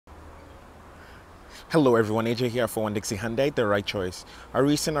Hello everyone, AJ here for Dixie Hyundai, the right choice. Our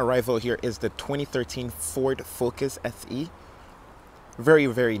recent arrival here is the 2013 Ford Focus SE.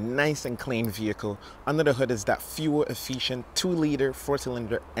 Very nice and clean vehicle. Under the hood is that fuel efficient 2-liter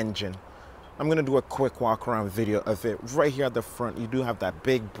 4-cylinder engine. I'm going to do a quick walk around video of it. Right here at the front, you do have that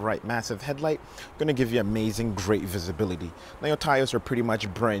big, bright, massive headlight. Going to give you amazing, great visibility. Now your tires are pretty much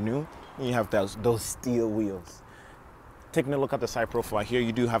brand new. And you have those steel wheels. Taking a look at the side profile here,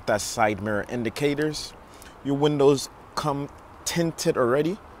 you do have that side mirror indicators. Your windows come tinted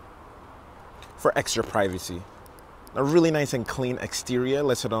already for extra privacy. A really nice and clean exterior.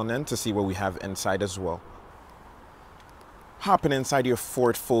 Let's head on in to see what we have inside as well. Hopping inside your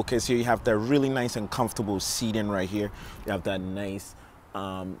Ford Focus here, you have that really nice and comfortable seating right here. You have that nice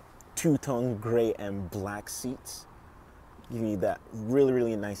two-tone gray and black seats. You need that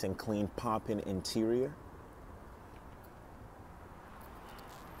really nice and clean pop-in interior.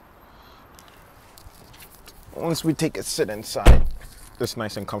 Once we take a sit inside this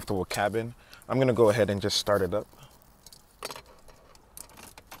nice and comfortable cabin, I'm gonna go ahead and just start it up.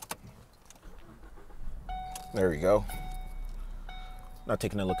 There we go. Now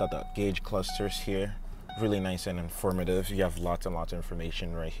taking a look at the gauge clusters here. Really nice and informative. You have lots and lots of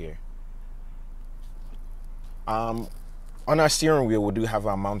information right here. On our steering wheel, we do have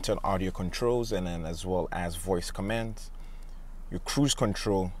our mounted audio controls and then as well as voice commands. Your cruise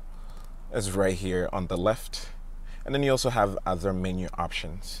control is right here on the left, and then you also have other menu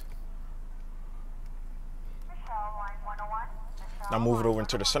options. Now move it over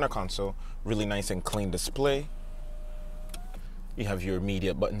into the center console. Really nice and clean display. You have your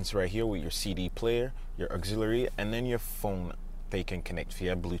media buttons right here with your CD player, your auxiliary, and then your phone that you can connect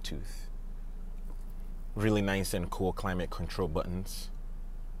via Bluetooth. Really nice and cool climate control buttons.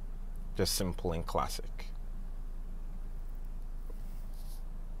 Just simple and classic.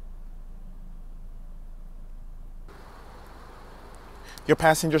 Your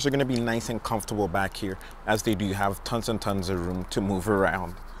passengers are going to be nice and comfortable back here, as they do have tons and tons of room to move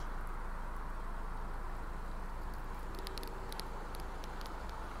around.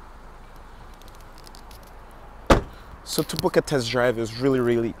 So to book a test drive is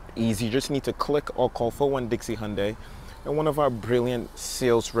really easy. You just need to click or call for Dixie Hyundai, and one of our brilliant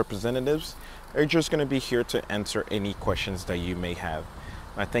sales representatives are just going to be here to answer any questions that you may have.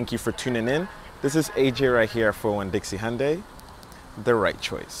 I thank you for tuning in. This is AJ right here for Dixie Hyundai, the right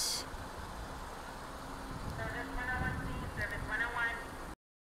choice.